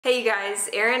Hey you guys,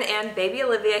 Erin and baby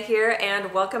Olivia here,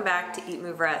 and welcome back to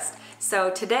EatMoveRest.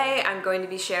 So today I'm going to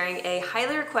be sharing a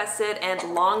highly requested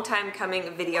and long time coming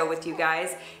video with you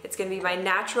guys. It's going to be my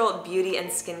natural beauty and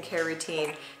skincare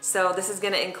routine. So this is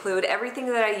going to include everything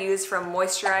that I use, from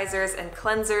moisturizers and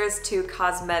cleansers to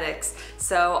cosmetics.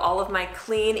 So all of my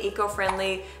clean,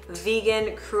 eco-friendly,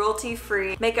 vegan,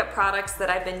 cruelty-free makeup products that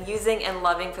I've been using and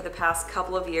loving for the past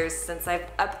couple of years since I've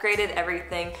upgraded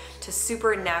everything to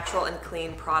super natural and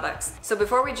clean products. So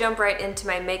before we jump right into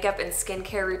my makeup and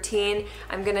skincare routine,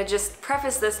 I'm gonna just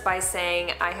preface this by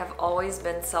saying I have always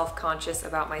been self-conscious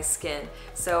about my skin.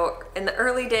 So in the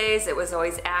early days, it was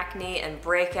always acne and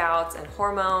breakouts and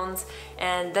hormones,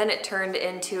 and then it turned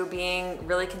into being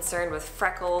really concerned with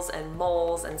freckles and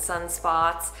moles and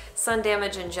sunspots, sun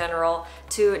damage in general,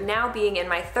 to now being in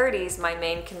my 30s, my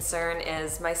main concern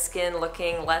is my skin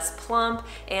looking less plump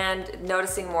and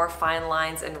noticing more fine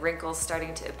lines and wrinkles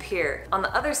starting to appear. On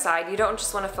the other side, you don't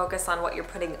just want to focus on what you're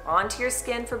putting onto your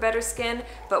skin for better skin,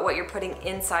 but what you're putting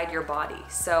inside your body.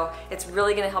 So it's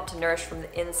really going to help to nourish from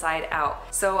the inside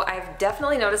out. So I've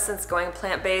definitely noticed since going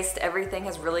plant-based, everything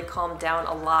has really calmed down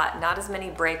a lot. Not as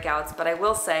many breakouts, but I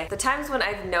will say the times when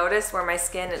I've noticed where my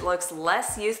skin it looks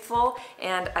less youthful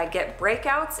and I get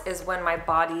breakouts is when my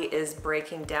body is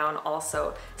breaking down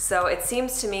also. So it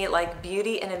seems to me like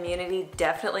beauty and immunity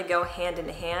definitely go hand in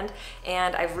hand,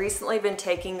 and I've recently been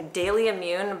taking Daily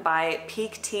Immune by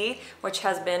Peak Tea, which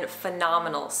has been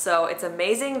phenomenal. So it's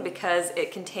amazing because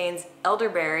it contains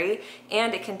elderberry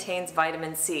and it contains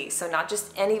vitamin C. So not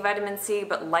just any vitamin C,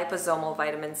 but liposomal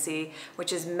vitamin C,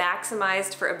 which is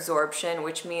maximized for absorption,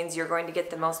 which means you're going to get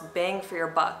the most bang for your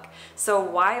buck. So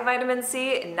why vitamin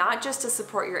C? Not just to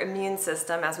support your immune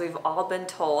system, as we've all been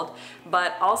told,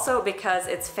 but also because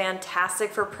it's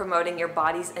fantastic for promoting your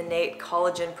body's innate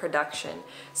collagen production.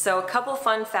 So a couple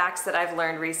fun facts that I've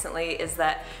learned recently is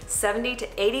that 70 to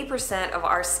 80% of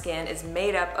our skin is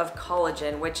made up of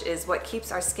collagen, which is what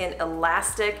keeps our skin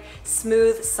elastic,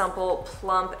 smooth, supple,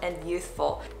 plump, and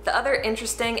youthful. The other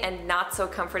interesting and not so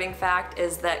comforting fact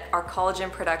is that our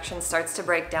collagen production starts to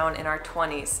break down in our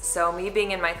 20s. So me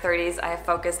being in my 30s, I have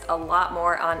focused a lot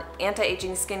more on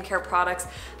anti-aging skincare products,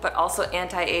 but also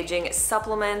anti-aging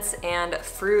supplements and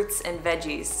fruits and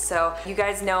veggies. So you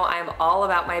guys know I'm all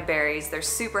about my berries. They're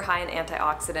super high in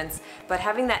antioxidants, but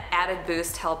having that added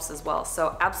boost helps as well.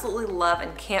 So absolutely love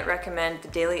and can't recommend the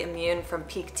Daily Immune from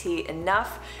Peak Tea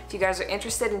enough. If you guys are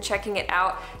interested in checking it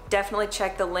out, definitely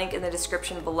check the link in the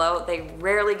description below. They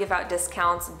rarely give out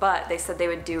discounts, but they said they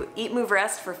would do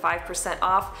EatMoveRest for 5%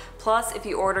 off. Plus, if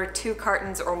you order 2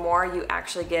 cartons or more, you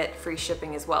actually get free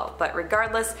shipping as well. But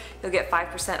regardless, you'll get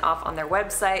 5% off on their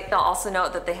website. I'll also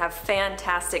note that they have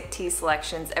fantastic tea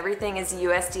selections. Everything is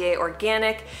USDA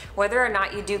organic. Whether or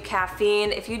not you do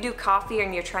caffeine, if you do coffee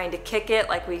and you're trying to kick it,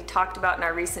 like we talked about in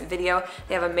our recent video,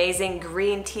 they have amazing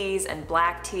green teas and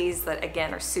black teas that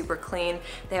again are super clean.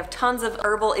 They have tons of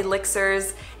herbal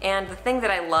elixirs, and the thing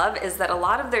that I love is that a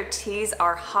lot of their teas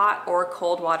are hot or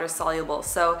cold water soluble.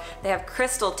 So they have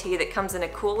crystal tea that comes in a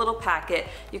cool little packet.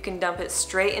 You can dump it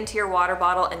straight into your water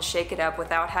bottle and shake it up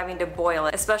without having to boil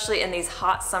it. Especially in these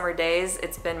hot summer days,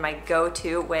 it's been my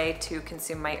go-to way to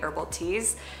consume my herbal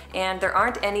teas. And there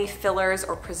aren't any fillers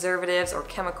or preservatives or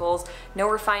chemicals, no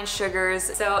refined sugars.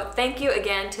 So thank you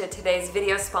again to today's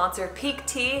video sponsor, Peak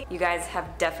Tea. You guys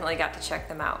have definitely got to check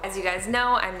them out. As you guys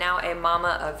know, I'm now a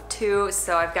mama of 2,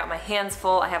 so I've got my hands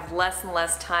full. I have less and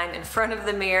less time in front of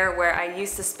the mirror, where I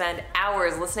used to spend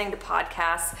hours listening to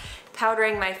podcasts,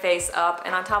 powdering my face up,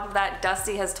 and on top of that,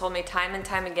 Dusty has told me time and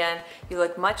time again, you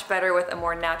look much better with a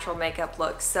more natural makeup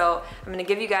look. So I'm gonna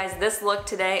give you guys this look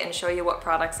today and show you what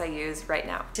products I use right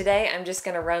now. Today, I'm just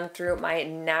gonna run through my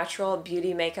natural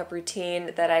beauty makeup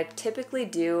routine that I typically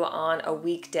do on a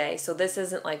weekday. So this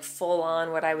isn't like full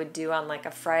on what I would do on like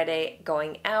a Friday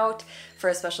going out for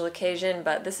a special occasion,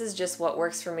 but this is just what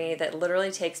works for me, that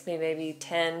literally takes me maybe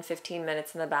 10-15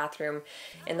 minutes in the bathroom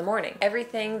in the morning.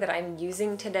 Everything that I'm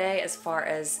using today as far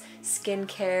as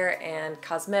skincare and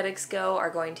cosmetics go are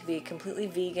going to be completely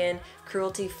vegan,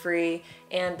 cruelty-free,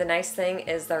 and the nice thing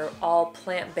is they're all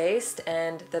plant-based,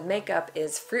 and the makeup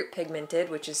is fruit pigmented,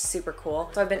 which is super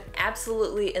cool. So I've been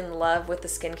absolutely in love with the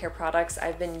skincare products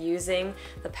I've been using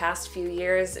the past few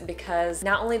years, because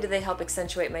not only do they help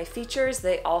accentuate my features,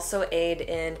 they also aid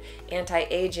in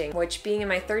anti-aging, which being in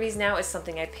my 30s now is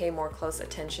something I pay more close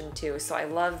attention to. So I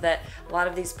love that a lot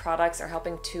of these products are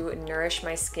helping to nourish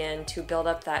my skin skin to build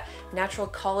up that natural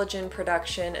collagen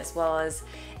production, as well as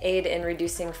aid in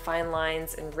reducing fine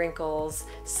lines and wrinkles,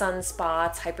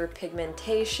 sunspots,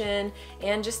 hyperpigmentation,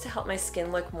 and just to help my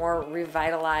skin look more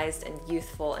revitalized and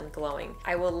youthful and glowing.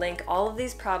 I will link all of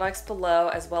these products below,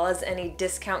 as well as any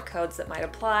discount codes that might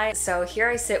apply. So here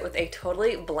I sit with a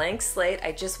totally blank slate.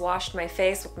 I just washed my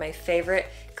face with my favorite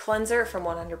cleanser from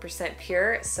 100%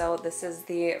 Pure. So this is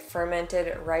the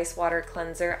fermented rice water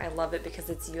cleanser. I love it because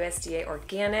it's USDA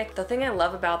organic. The thing I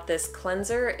love about this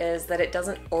cleanser is that it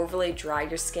doesn't overly dry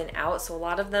your skin out. So a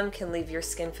lot of them can leave your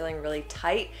skin feeling really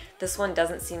tight. This one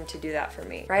doesn't seem to do that for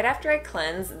me. Right after I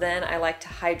cleanse, then I like to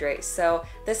hydrate. So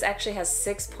this actually has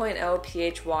 6.0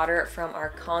 pH water from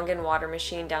our Kangen water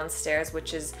machine downstairs,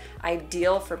 which is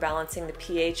ideal for balancing the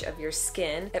pH of your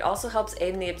skin. It also helps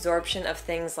aid in the absorption of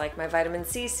things like my vitamin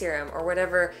C serum or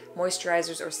whatever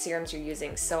moisturizers or serums you're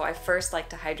using. So I first like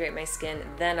to hydrate my skin,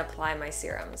 then apply my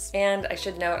serums. And I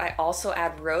should note, I also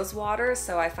add rose water.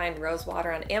 So I find rose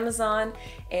water on Amazon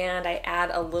and I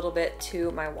add a little bit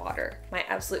to my water. My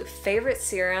absolute favorite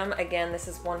serum, again, this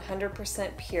is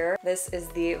 100% pure. This is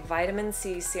the vitamin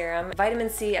C serum. Vitamin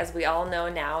C, as we all know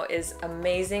now, is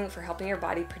amazing for helping your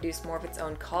body produce more of its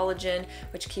own collagen,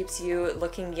 which keeps you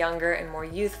looking younger and more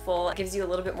youthful. It gives you a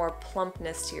little bit more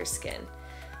plumpness to your skin.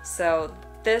 So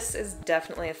this is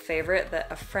definitely a favorite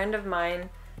that a friend of mine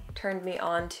turned me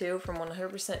on to from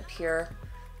 100% Pure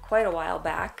quite a while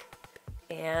back,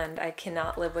 and I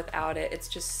cannot live without it. It's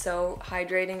just so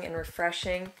hydrating and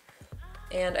refreshing.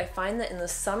 And I find that in the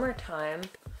summertime,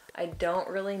 I don't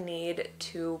really need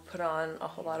to put on a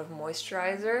whole lot of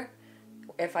moisturizer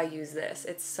if I use this.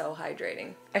 It's so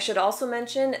hydrating. I should also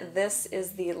mention, this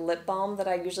is the lip balm that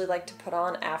I usually like to put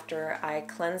on after I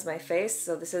cleanse my face.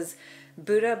 So this is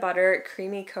Buddha Butter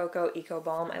Creamy Cocoa Eco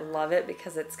Balm. I love it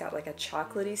because it's got like a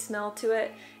chocolatey smell to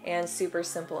it and super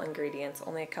simple ingredients,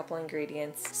 only a couple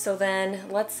ingredients. So then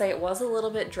let's say it was a little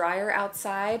bit drier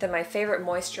outside, then my favorite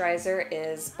moisturizer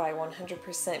is by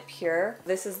 100% Pure.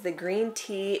 This is the Green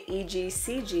Tea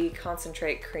EGCG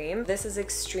Concentrate Cream. This is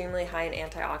extremely high in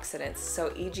antioxidants. So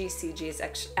EGCG is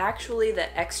actually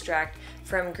the extract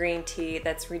from green tea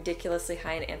that's ridiculously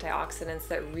high in antioxidants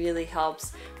that really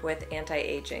helps with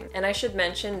anti-aging. And I should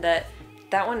mention that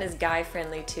that one is guy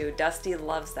friendly too. Dusty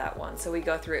loves that one, so we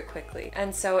go through it quickly.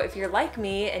 And so if you're like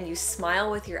me and you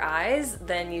smile with your eyes,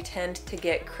 then you tend to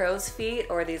get crow's feet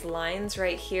or these lines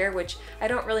right here, which I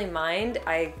don't really mind.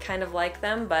 I kind of like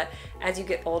them, but as you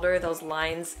get older, those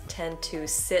lines tend to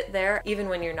sit there even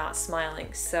when you're not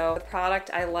smiling. So the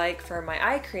product I like for my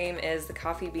eye cream is the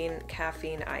Coffee Bean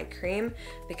Caffeine Eye Cream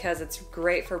because it's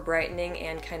great for brightening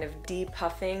and kind of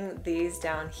depuffing these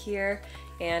down here,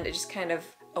 and it just kind of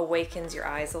awakens your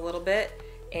eyes a little bit.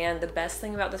 And the best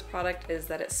thing about this product is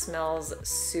that it smells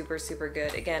super, super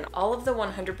good. Again, all of the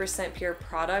 100% Pure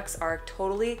products are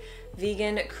totally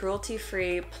vegan,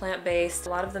 cruelty-free, plant-based. A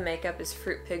lot of the makeup is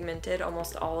fruit pigmented,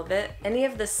 almost all of it. Any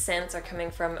of the scents are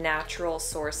coming from natural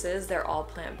sources. They're all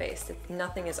plant-based.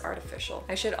 Nothing is artificial.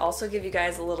 I should also give you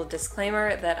guys a little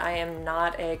disclaimer that I am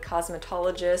not a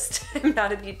cosmetologist. I'm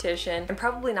not a beautician. I'm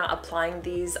probably not applying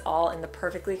these all in the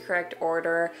perfectly correct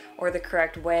order or the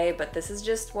correct way, but this is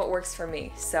just what works for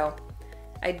me. So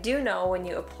I do know when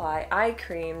you apply eye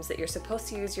creams that you're supposed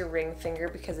to use your ring finger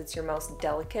because it's your most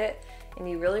delicate, and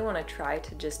you really want to try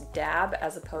to just dab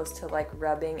as opposed to like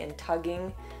rubbing and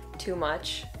tugging too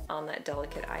much on that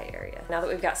delicate eye area. Now that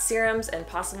we've got serums and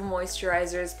possible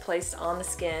moisturizers placed on the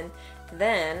skin,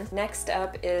 then next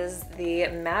up is the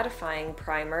mattifying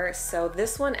primer. So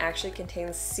this one actually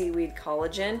contains seaweed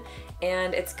collagen,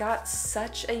 and it's got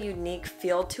such a unique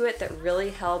feel to it that really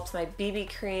helps my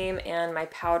BB cream and my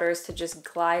powders to just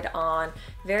glide on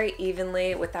very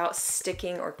evenly without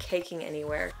sticking or caking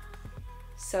anywhere.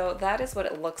 So that is what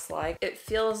it looks like. It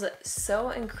feels so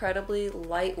incredibly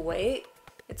lightweight.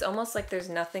 It's almost like there's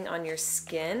nothing on your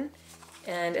skin,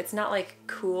 and it's not like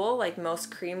cool, like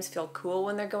most creams feel cool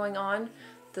when they're going on.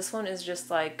 This one is just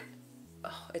like,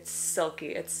 oh, it's silky.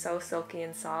 It's so silky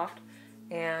and soft,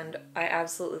 and I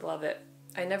absolutely love it.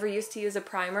 I never used to use a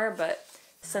primer, but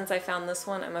since I found this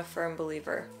one, I'm a firm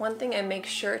believer. One thing I make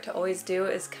sure to always do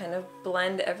is kind of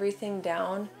blend everything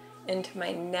down into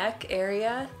my neck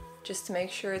area, just to make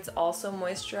sure it's also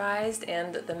moisturized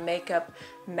and the makeup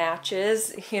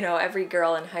matches. You know, every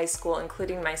girl in high school,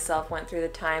 including myself, went through the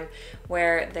time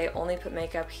where they only put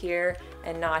makeup here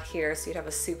and not here, so you'd have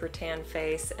a super tan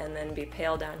face and then be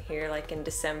pale down here like in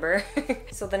December.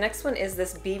 So the next one is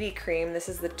this BB cream. This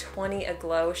is the 20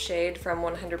 Aglow shade from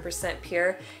 100%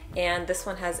 Pure, and this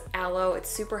one has aloe. It's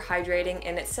super hydrating,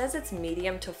 and it says it's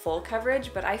medium to full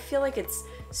coverage, but I feel like it's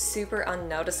super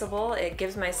unnoticeable. It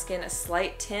gives my skin a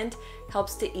slight tint,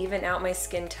 helps to even out my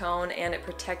skin tone, and it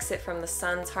protects it from the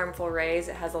sun's harmful rays.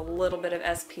 It has a little bit of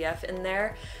SPF in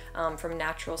there from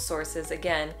natural sources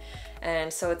again,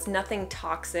 and so it's nothing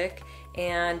toxic.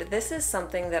 And this is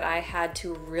something that I had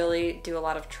to really do a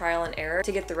lot of trial and error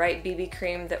to get the right BB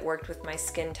cream that worked with my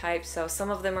skin type. So some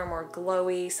of them are more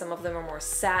glowy, some of them are more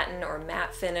satin or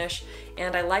matte finish,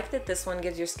 and I like that this one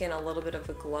gives your skin a little bit of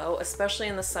a glow, especially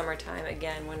in the summertime,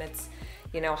 again, when it's,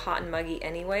 you know, hot and muggy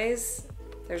anyways.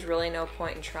 There's really no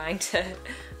point in trying to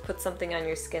put something on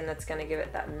your skin that's gonna give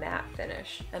it that matte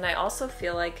finish. And I also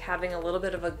feel like having a little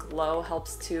bit of a glow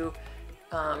helps to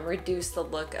reduce the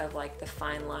look of like the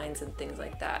fine lines and things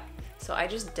like that. So I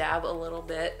just dab a little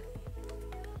bit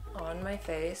on my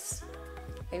face.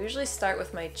 I usually start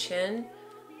with my chin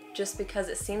just because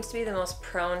it seems to be the most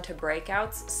prone to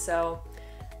breakouts. So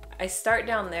I start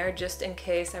down there just in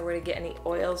case I were to get any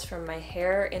oils from my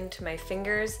hair into my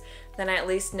fingers, then I at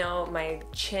least know my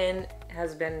chin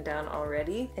has been done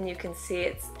already. And you can see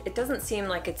it doesn't seem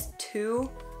like it's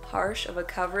too harsh of a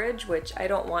coverage, which I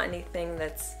don't want anything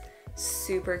that's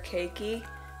super cakey,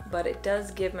 but it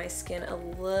does give my skin a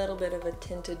little bit of a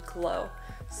tinted glow.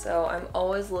 So I'm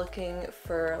always looking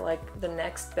for like the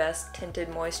next best tinted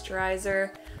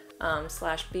moisturizer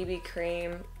slash BB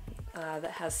cream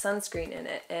that has sunscreen in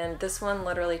it, and this one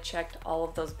literally checked all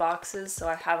of those boxes, so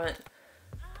I haven't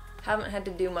had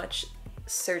to do much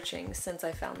searching since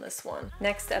I found this one.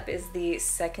 Next up is the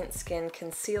Second Skin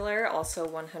Concealer, also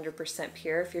 100%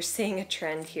 pure. If you're seeing a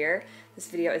trend here, this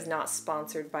video is not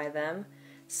sponsored by them.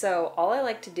 So all I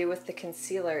like to do with the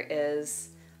concealer is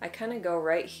I kind of go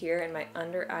right here in my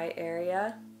under eye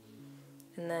area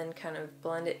and then kind of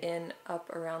blend it in up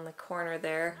around the corner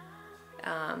there.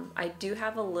 I do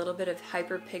have a little bit of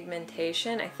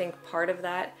hyperpigmentation. I think part of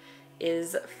that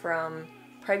is from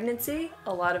pregnancy.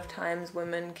 A lot of times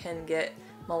women can get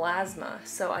melasma,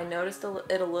 so I noticed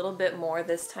it a little bit more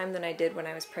this time than I did when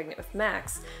I was pregnant with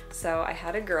Max. So I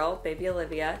had a girl, baby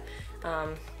Olivia,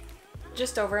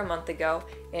 just over a month ago,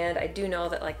 and I do know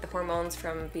that like the hormones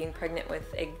from being pregnant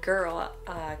with a girl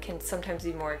can sometimes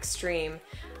be more extreme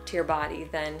to your body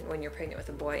than when you're pregnant with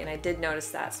a boy, and I did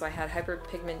notice that. So I had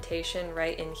hyperpigmentation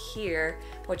right in here,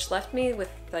 which left me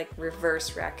with like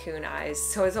reverse raccoon eyes.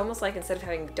 So it's almost like instead of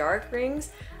having dark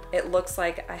rings, it looks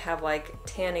like I have like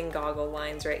tanning goggle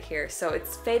lines right here. So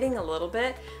it's fading a little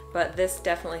bit, but this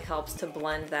definitely helps to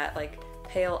blend that like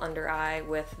pale under eye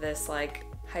with this like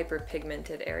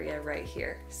hyperpigmented area right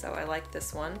here. So I like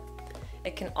this one.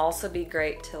 It can also be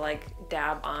great to like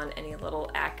dab on any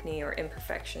little acne or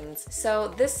imperfections. So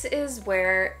this is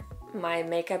where my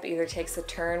makeup either takes a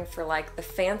turn for like the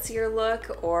fancier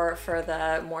look or for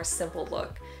the more simple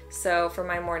look. So for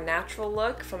my more natural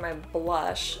look, for my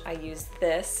blush, I use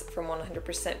this from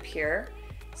 100% Pure.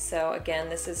 So again,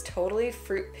 this is totally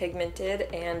fruit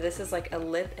pigmented, and this is like a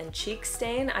lip and cheek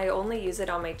stain. I only use it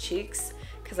on my cheeks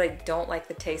because I don't like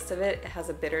the taste of it. It has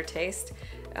a bitter taste.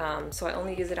 So I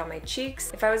only use it on my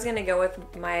cheeks. If I was gonna go with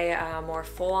my more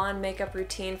full-on makeup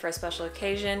routine for a special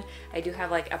occasion, I do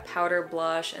have like a powder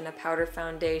blush and a powder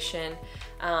foundation,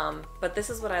 but this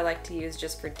is what I like to use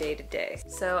just for day-to-day.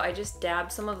 So I just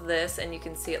dab some of this, and you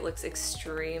can see it looks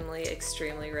extremely,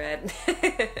 extremely red.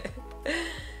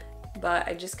 But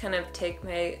I just kind of take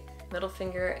my middle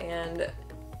finger and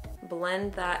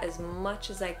blend that as much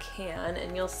as I can,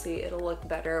 and you'll see it'll look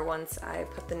better once I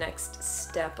put the next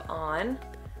step on.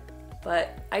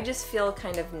 But I just feel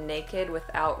kind of naked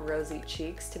without rosy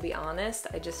cheeks, to be honest.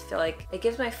 I just feel like it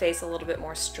gives my face a little bit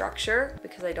more structure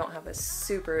because I don't have a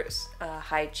super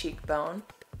high cheekbone.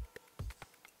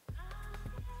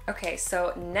 Okay,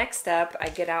 so next up, I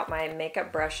get out my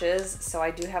makeup brushes. So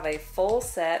I do have a full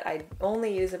set. I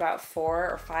only use about 4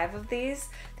 or 5 of these.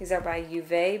 These are by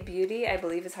Uve Beauty, I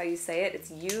believe is how you say it.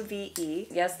 It's UVE.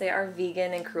 Yes, they are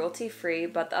vegan and cruelty-free,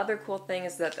 but the other cool thing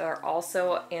is that they're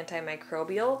also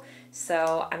antimicrobial.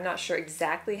 So I'm not sure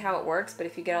exactly how it works, but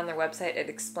if you get on their website, it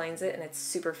explains it, and it's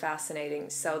super fascinating.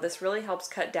 So this really helps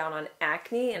cut down on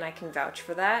acne, and I can vouch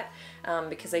for that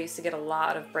because I used to get a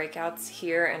lot of breakouts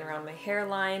here and around my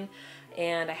hairline,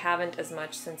 and I haven't as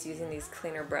much since using these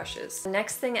cleaner brushes. The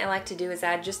next thing I like to do is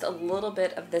add just a little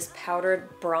bit of this powdered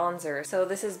bronzer. So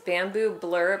this is Bamboo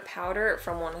Blur Powder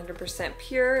from 100%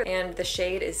 Pure, and the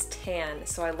shade is Tan.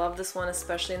 So I love this one,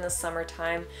 especially in the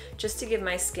summertime, just to give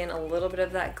my skin a little bit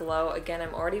of that glow. Again,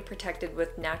 I'm already protected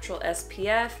with natural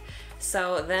SPF,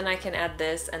 So then I can add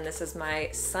this, and this is my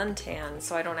suntan,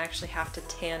 so I don't actually have to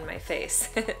tan my face.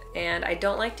 And I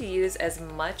don't like to use as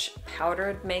much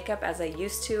powdered makeup as I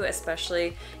used to,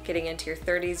 especially getting into your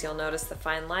 30s. You'll notice the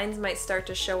fine lines might start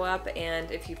to show up,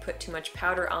 and if you put too much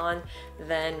powder on,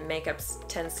 then makeup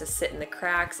tends to sit in the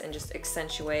cracks and just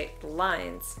accentuate the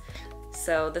lines.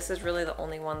 So this is really the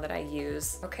only one that I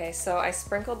use. Okay, so I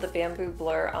sprinkled the bamboo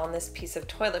blur on this piece of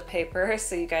toilet paper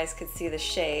so you guys could see the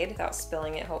shade without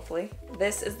spilling it, hopefully.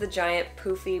 This is the giant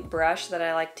poofy brush that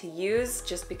I like to use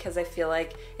just because I feel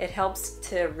like it helps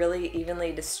to really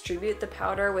evenly distribute the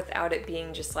powder without it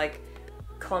being just like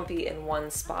clumpy in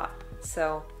one spot.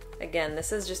 So again,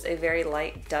 this is just a very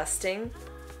light dusting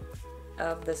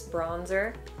of this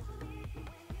bronzer.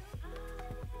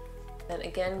 And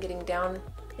again, getting down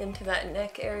into that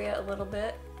neck area a little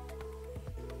bit.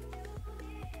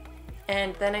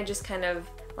 And then I just kind of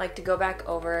like to go back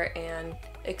over and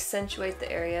accentuate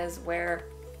the areas where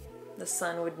the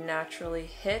sun would naturally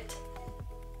hit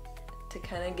to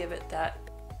kind of give it that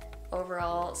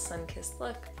overall sun-kissed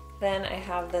look. Then I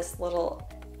have this little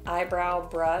eyebrow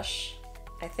brush.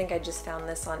 I think I just found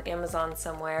this on Amazon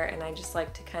somewhere, and I just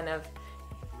like to kind of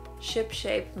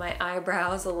shape my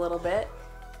eyebrows a little bit.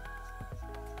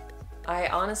 I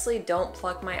honestly don't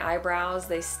pluck my eyebrows.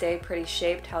 They stay pretty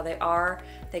shaped how they are.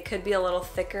 They could be a little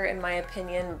thicker in my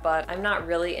opinion, but I'm not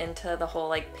really into the whole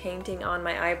like painting on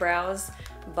my eyebrows.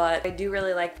 But I do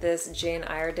really like this Jane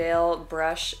Iredale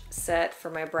brush set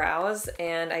for my brows,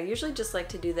 and I usually just like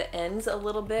to do the ends a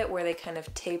little bit where they kind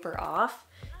of taper off.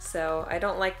 So I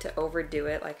don't like to overdo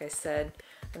it. Like I said,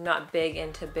 I'm not big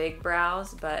into big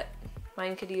brows, but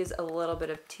mine could use a little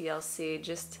bit of TLC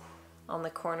just on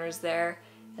the corners there.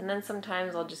 And then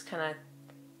sometimes I'll just kind of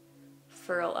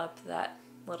furl up that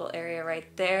little area right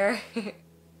there.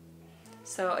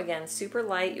 So again, super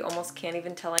light, you almost can't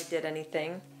even tell I did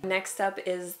anything. Next up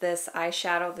is this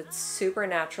eyeshadow that's super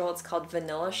natural. It's called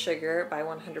Vanilla Sugar by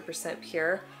 100%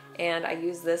 Pure, and I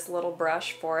use this little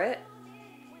brush for it.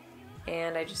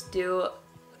 And I just do a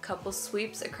couple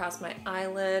sweeps across my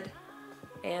eyelid,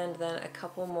 and then a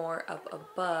couple more up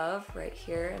above, right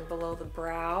here and below the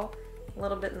brow. A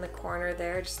little bit in the corner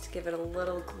there just to give it a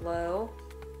little glow.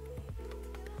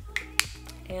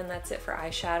 And that's it for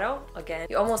eyeshadow. Again,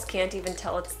 you almost can't even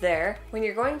tell it's there. When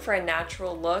you're going for a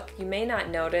natural look, you may not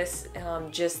notice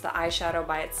just the eyeshadow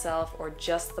by itself, or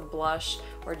just the blush,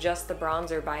 or just the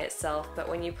bronzer by itself, but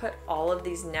when you put all of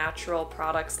these natural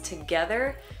products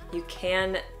together, you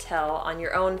can tell on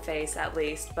your own face at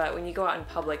least, but when you go out in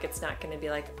public, it's not gonna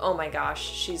be like, oh my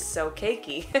gosh, she's so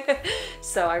cakey.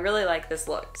 So I really like this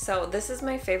look. So this is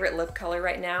my favorite lip color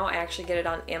right now. I actually get it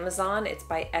on Amazon. It's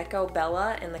by Echo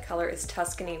Bella, and the color is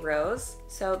Tuscany Rose.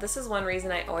 So this is one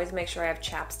reason I always make sure I have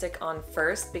chapstick on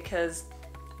first, because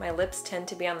my lips tend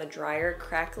to be on the drier,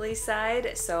 crackly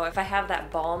side, so if I have that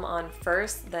balm on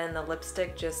first, then the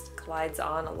lipstick just glides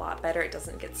on a lot better. It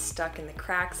doesn't get stuck in the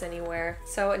cracks anywhere.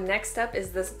 So next up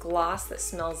is this gloss that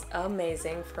smells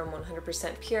amazing from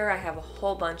 100% Pure. I have a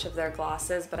whole bunch of their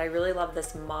glosses, but I really love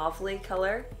this mauve-ly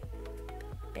color.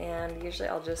 And usually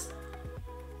I'll just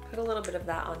put a little bit of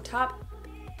that on top,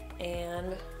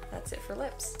 and that's it for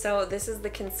lips. So this is the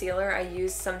concealer I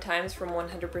use sometimes from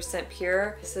 100%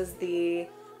 Pure. This is the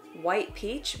White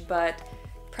Peach, but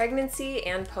pregnancy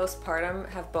and postpartum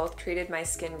have both treated my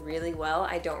skin really well.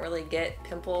 I don't really get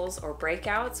pimples or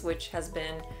breakouts, which has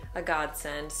been a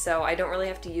godsend. So I don't really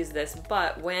have to use this,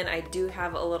 but when I do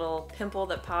have a little pimple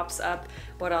that pops up,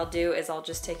 what I'll do is I'll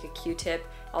just take a Q-tip,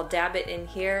 I'll dab it in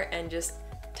here and just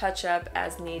touch up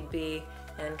as need be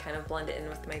and kind of blend it in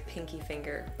with my pinky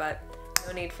finger. But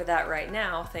no need for that right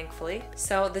now, thankfully.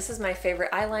 So this is my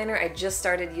favorite eyeliner. I just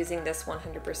started using this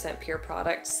 100% Pure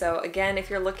product. So again, if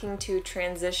you're looking to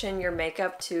transition your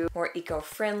makeup to more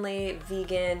eco-friendly,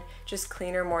 vegan, just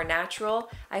cleaner, more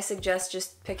natural, I suggest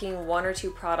just picking 1 or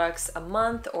 2 products a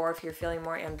month, or if you're feeling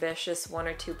more ambitious, 1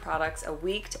 or 2 products a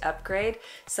week to upgrade.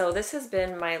 So this has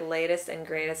been my latest and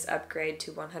greatest upgrade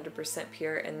to 100%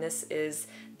 Pure, and this is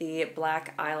the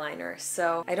black eyeliner.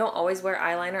 So I don't always wear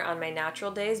eyeliner on my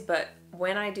natural days, but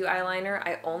when I do eyeliner,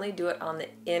 I only do it on the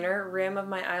inner rim of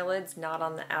my eyelids, not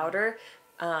on the outer.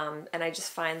 And I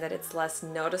just find that it's less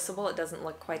noticeable. It doesn't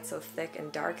look quite so thick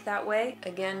and dark that way.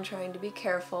 Again, trying to be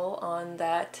careful on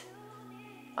that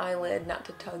eyelid, not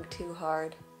to tug too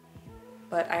hard.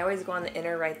 But I always go on the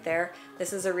inner right there.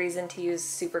 This is a reason to use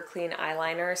super clean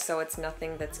eyeliner, so it's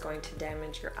nothing that's going to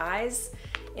damage your eyes.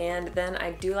 And then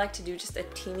I do like to do just a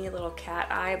teeny little cat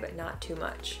eye, but not too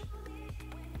much.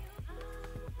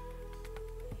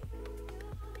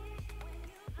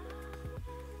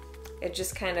 It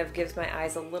just kind of gives my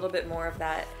eyes a little bit more of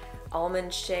that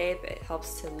almond shape. It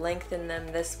helps to lengthen them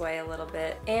this way a little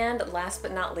bit. And last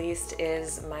but not least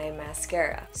is my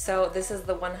mascara. So this is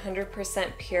the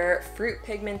 100% pure fruit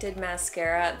pigmented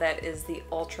mascara that is the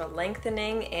ultra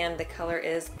lengthening, and the color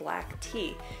is black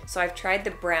tea. So I've tried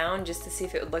the brown just to see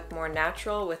if it would look more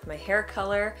natural with my hair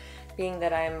color, being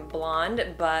that I'm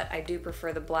blonde, but I do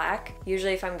prefer the black.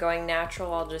 Usually if I'm going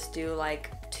natural, I'll just do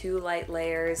like 2 light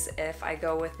layers. If I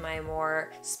go with my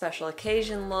more special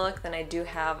occasion look, then I do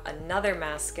have another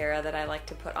mascara that I like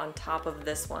to put on top of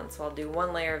this one. So I'll do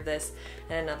 1 layer of this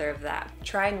and another of that.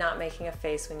 Try not making a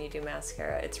face when you do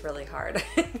mascara. It's really hard.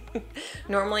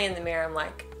 Normally in the mirror I'm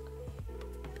like,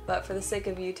 but for the sake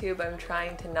of YouTube, I'm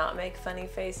trying to not make funny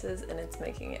faces, and it's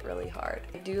making it really hard.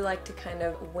 I do like to kind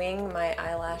of wing my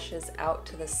eyelashes out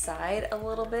to the side a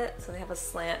little bit, so they have a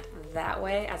slant that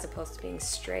way as opposed to being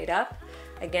straight up.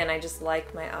 Again, I just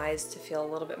like my eyes to feel a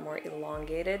little bit more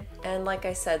elongated. And like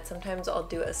I said, sometimes I'll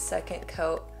do a second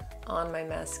coat on my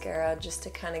mascara just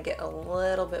to kind of get a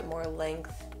little bit more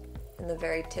length in the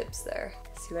very tips there.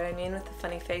 See what I mean with the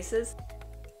funny faces?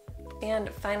 And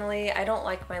finally, I don't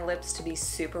like my lips to be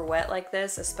super wet like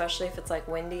this, especially if it's like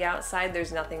windy outside.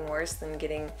 There's nothing worse than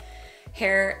getting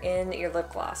hair in your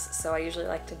lip gloss. So I usually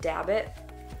like to dab it,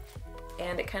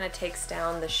 and it kind of takes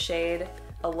down the shade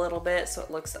a little bit so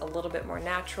it looks a little bit more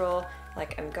natural,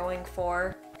 like I'm going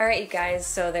for. Alright you guys,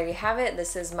 so there you have it.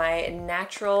 This is my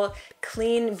natural,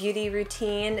 clean beauty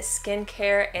routine,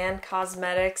 skincare and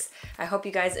cosmetics. I hope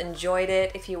you guys enjoyed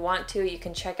it. If you want to, you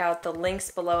can check out the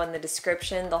links below in the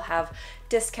description. They'll have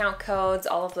discount codes,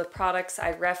 all of the products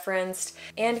I referenced.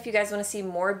 And if you guys want to see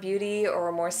more beauty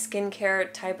or more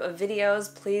skincare type of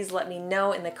videos, please let me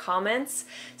know in the comments.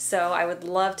 So I would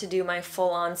love to do my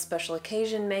full-on special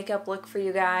occasion makeup look for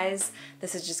you guys.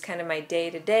 This is just kind of my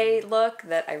day-to-day look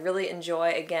that I really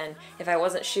enjoy. Again, if I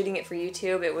wasn't shooting it for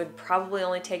YouTube, it would probably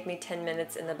only take me 10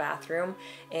 minutes in the bathroom.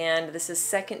 And this is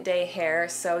second day hair,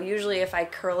 so usually if I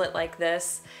curl it like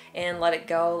this and let it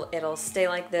go, it'll stay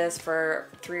like this for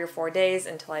 3 or 4 days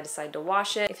until I decide to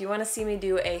wash it. If you want to see me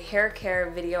do a hair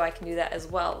care video, I can do that as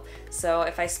well. So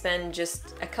if I spend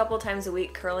just a couple times a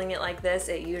week curling it like this,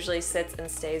 it usually sits and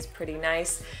stays pretty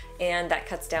nice, and that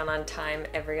cuts down on time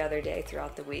every other day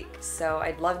throughout the week. So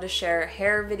I'd love to share a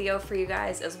hair video for you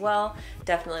guys as well.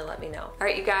 Definitely let me know. All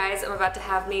right, you guys, I'm about to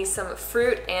have me some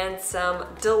fruit and some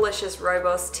delicious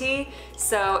rooibos tea.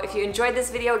 So if you enjoyed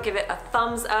this video, give it a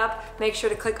thumbs up. Make sure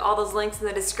to click all those links in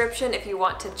the description if you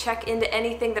want to check into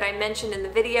anything that I mentioned in the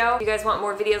video. If you guys want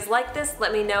more videos like this,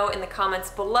 let me know in the comments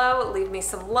below. Leave me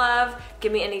some love.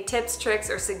 Give me any tips, tricks,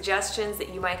 or suggestions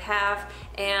that you might have.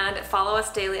 And follow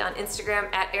us daily on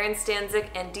Instagram at Erin Stanzik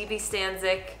and DB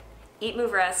Stanzik. Eat,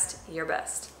 move, rest, your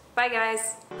best. Bye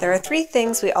guys. There are 3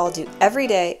 things we all do every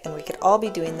day, and we could all be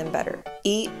doing them better.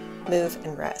 Eat, move,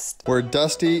 and rest. We're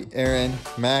Dusty, Erin,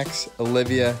 Max,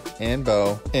 Olivia, and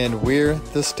Bo, and we're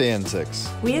the Stanziks.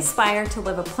 We aspire to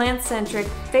live a plant-centric,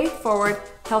 faith-forward,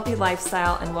 healthy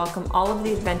lifestyle and welcome all of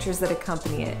the adventures that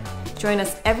accompany it. Join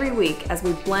us every week as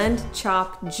we blend,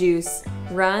 chop, juice,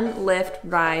 run, lift,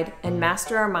 ride, and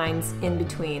master our minds in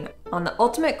between on the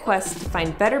ultimate quest to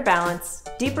find better balance,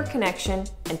 deeper connection,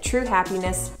 and true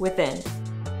happiness within.